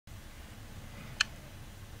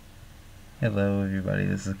Hello everybody,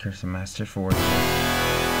 this is Kirsten Master 4. And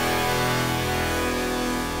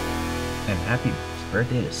happy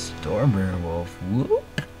birthday to Stormbringerwolf.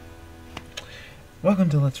 Whoop! Welcome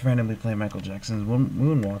to Let's Randomly Play Michael Jackson's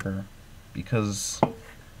Moonwalker. Because...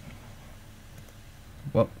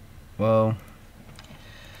 Well...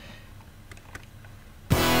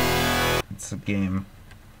 It's a game.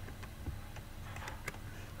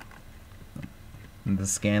 And the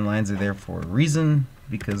scan lines are there for a reason,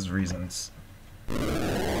 because reasons.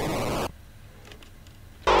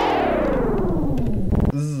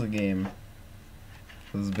 This is a game.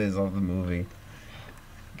 This is based off the movie.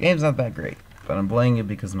 The game's not that great, but I'm playing it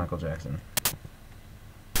because of Michael Jackson.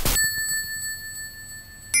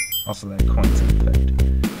 Also that coin sound effect.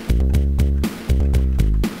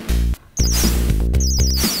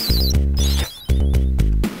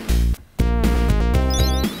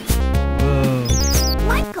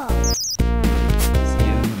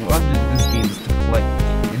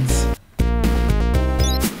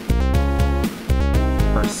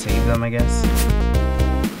 I guess.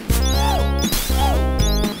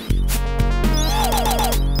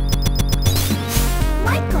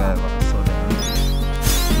 Michael. Slow down.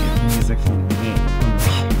 Music from the game,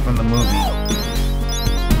 from the movie.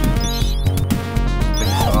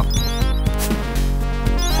 Based off.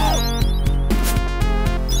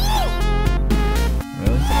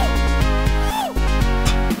 Really?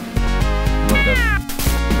 Look up.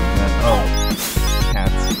 Oh,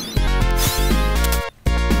 cats.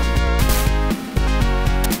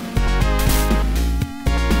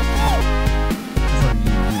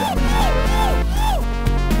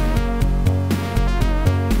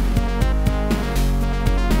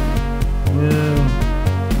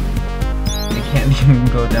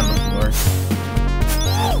 Go down the floor.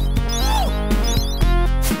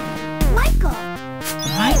 Michael!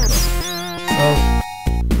 So,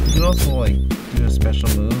 you can also, like, do a special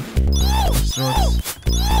move of sorts.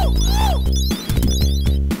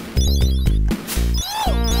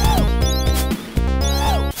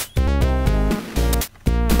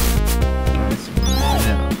 Alright, so we're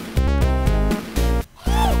moving out.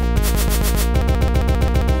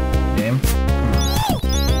 Game?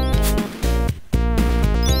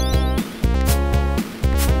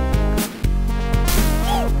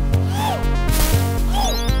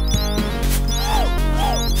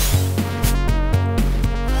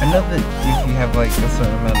 I know that if you have like a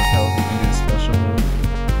certain amount of health, you can do a special move.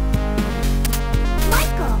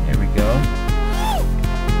 Michael. Here we go.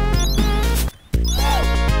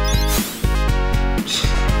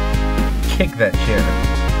 Kick that chair.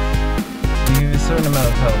 If you have a certain amount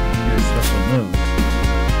of health, you can do a special move.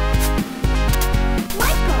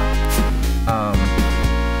 Michael.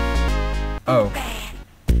 Oh.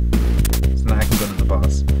 So now I can go to the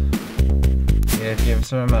boss. If you have a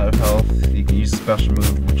certain amount of health, you can use a special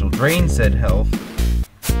move which will drain said health.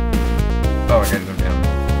 Oh, I gotta go down.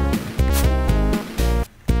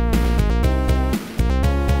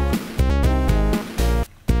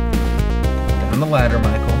 Down the ladder,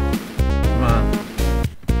 Michael. Come on.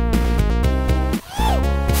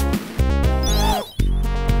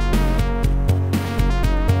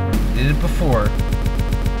 Did it before.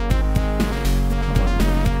 Come on.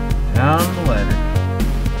 Down the ladder.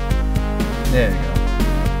 There you go.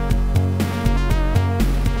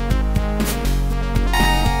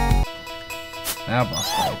 Now boss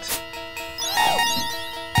fight.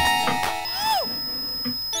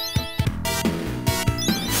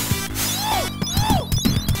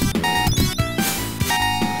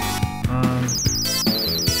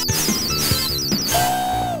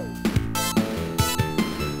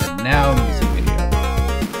 And now music video.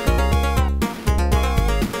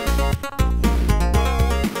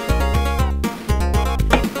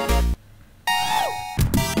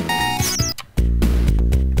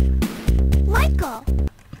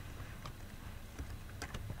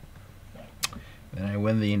 And I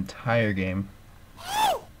win the entire game.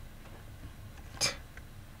 Now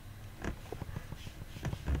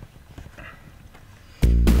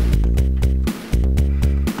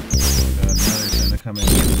they're trying to come in.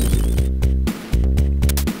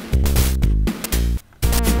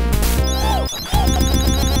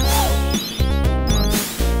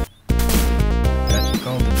 Gotta check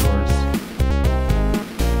all the doors.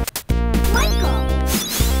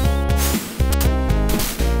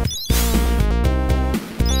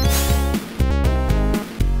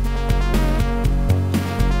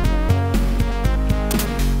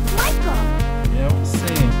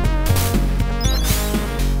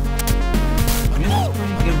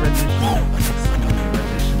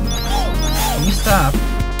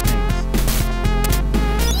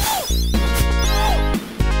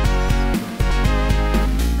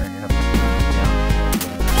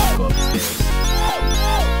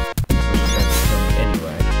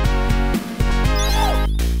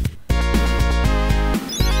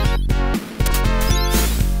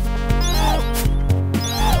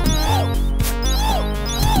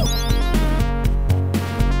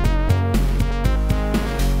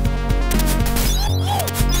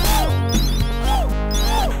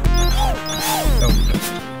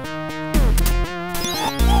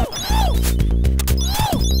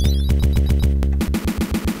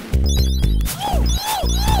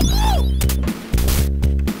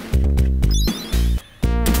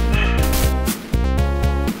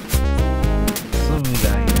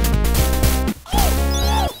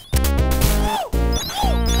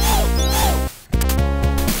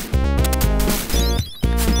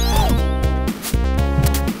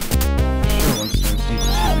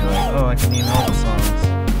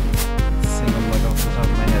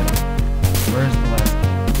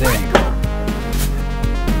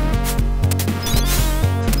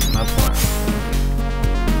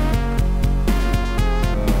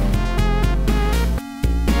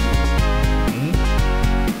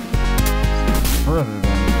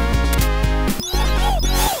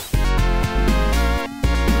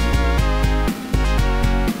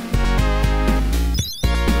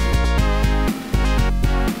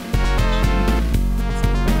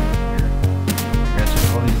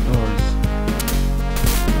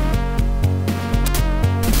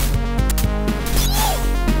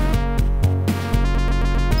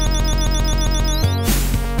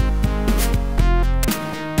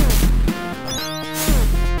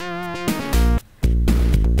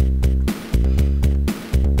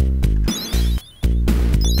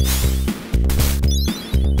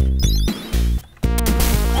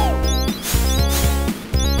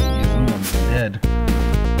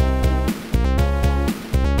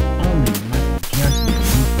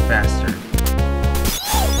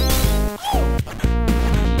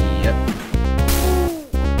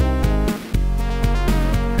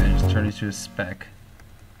 to a spec.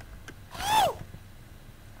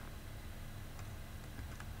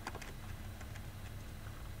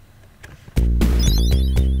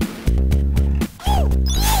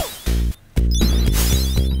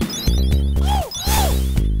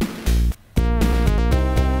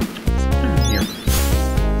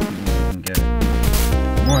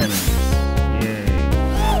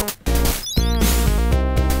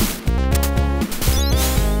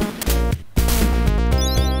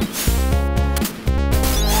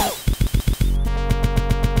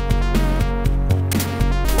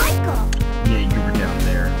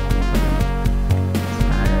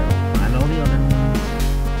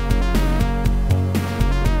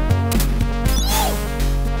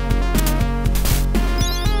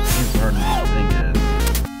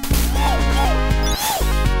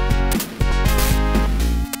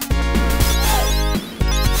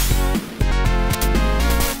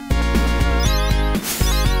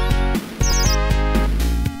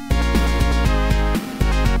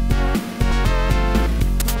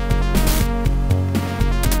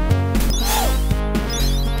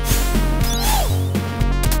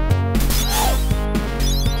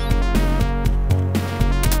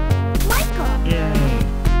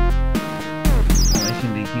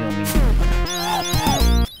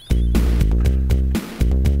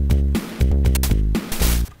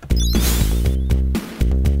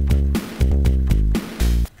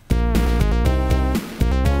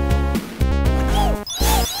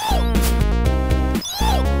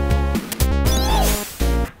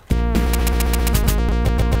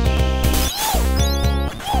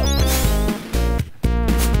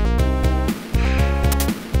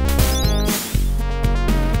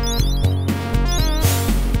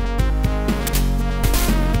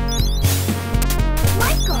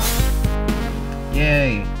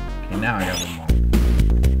 Yay! Okay, now I got them all.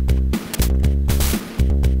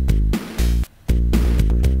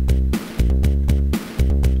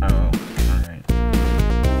 Oh, alright.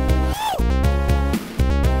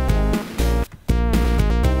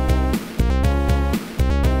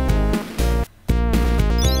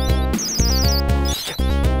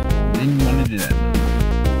 Didn't want to do that move.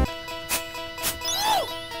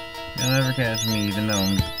 You'll never catch me even though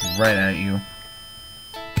I'm right at you.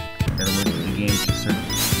 Gotta wait for the game to sort of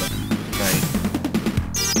right.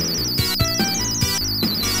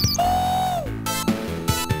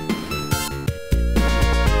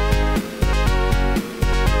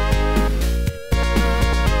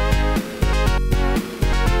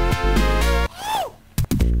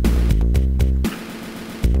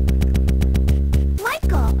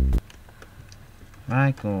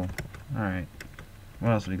 Michael. Alright.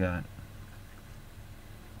 What else we got?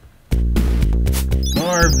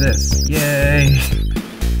 More of this! Yay!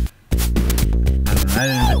 I don't know, I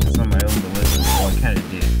didn't put this on my own list. Well, I kinda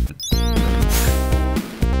did, but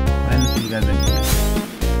I didn't see you guys anyway.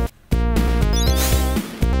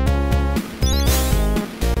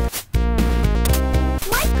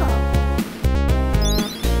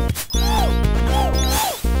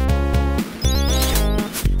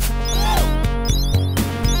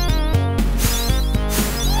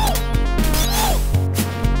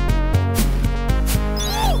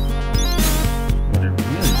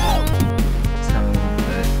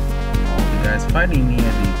 Fighting me at the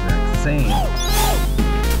exact same.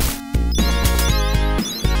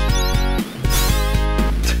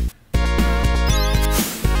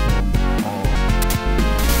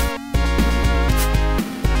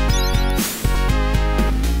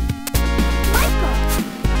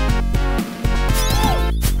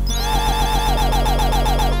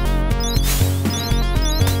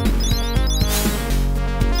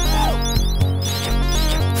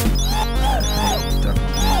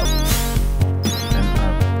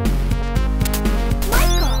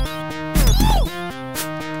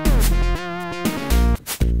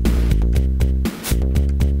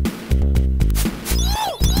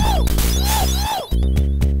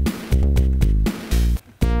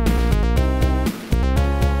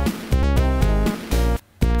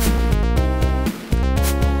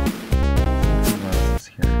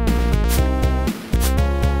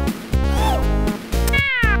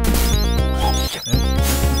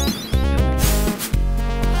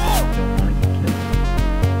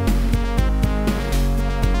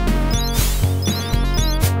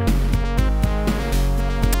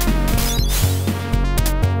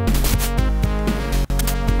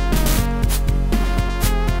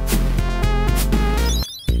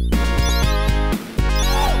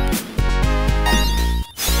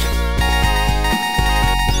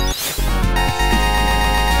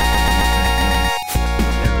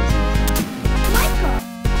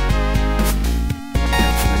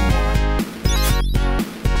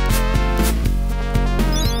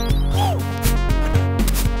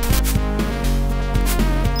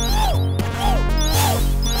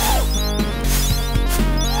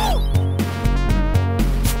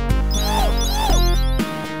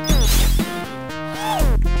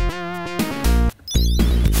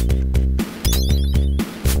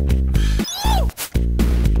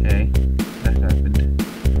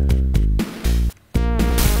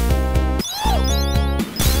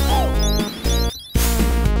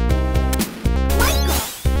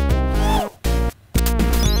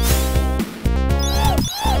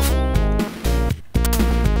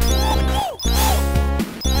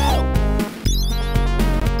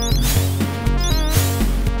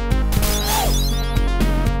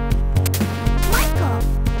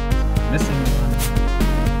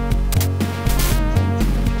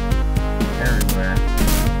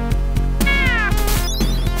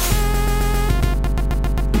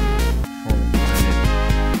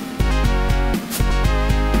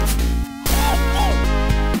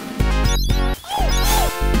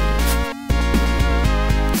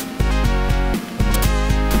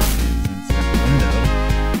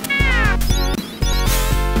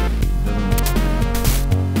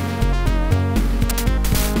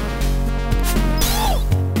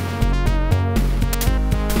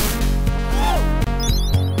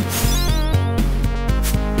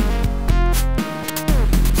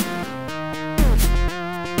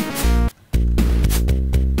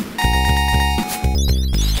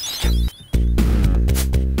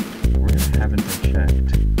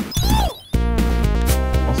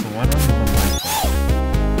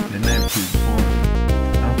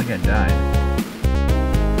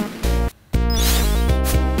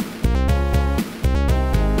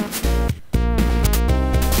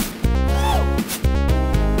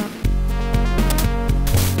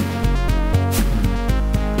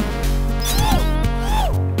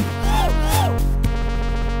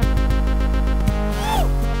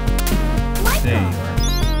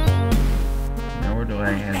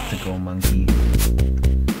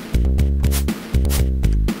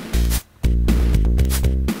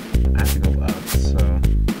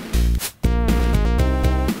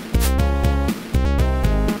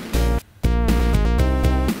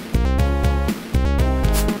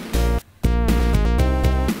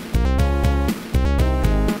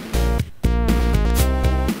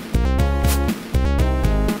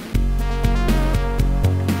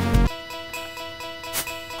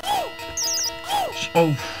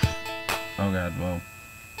 Oh! Oh god, well.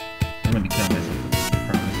 I'm gonna kill myself, I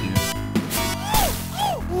promise you.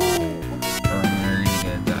 Or I'm already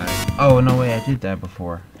gonna die. Oh, no way, I did die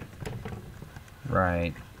before.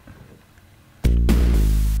 Right.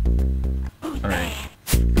 Alright.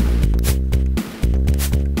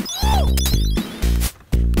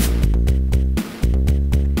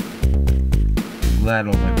 Glad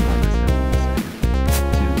all my progress to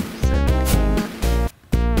set.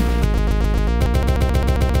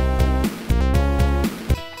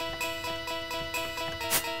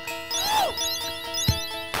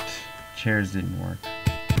 Chairs didn't work.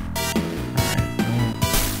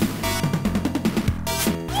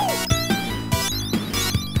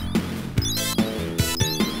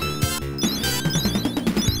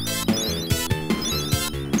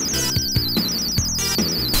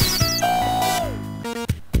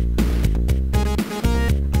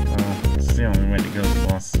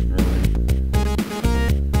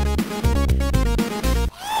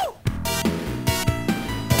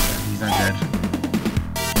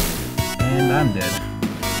 I'm dead.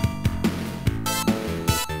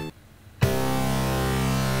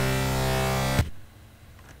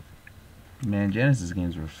 Man, Genesis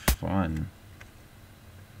games were fun.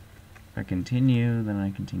 If I continue, then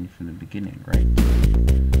I continue from the beginning, right?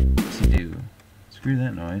 What's he do? Screw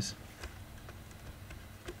that noise.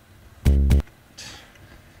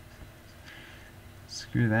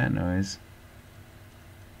 Screw that noise.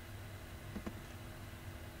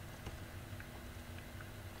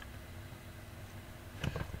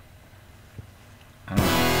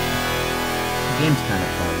 The game's kind of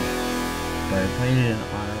fun, but I played it in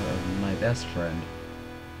honor of my best friend,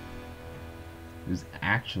 who's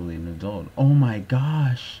actually an adult. Oh my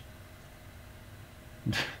gosh!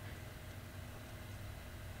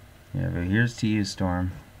 Yeah, but here's to you,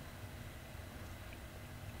 Storm.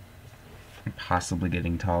 Possibly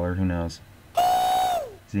getting taller, who knows?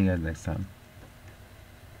 See you guys next time.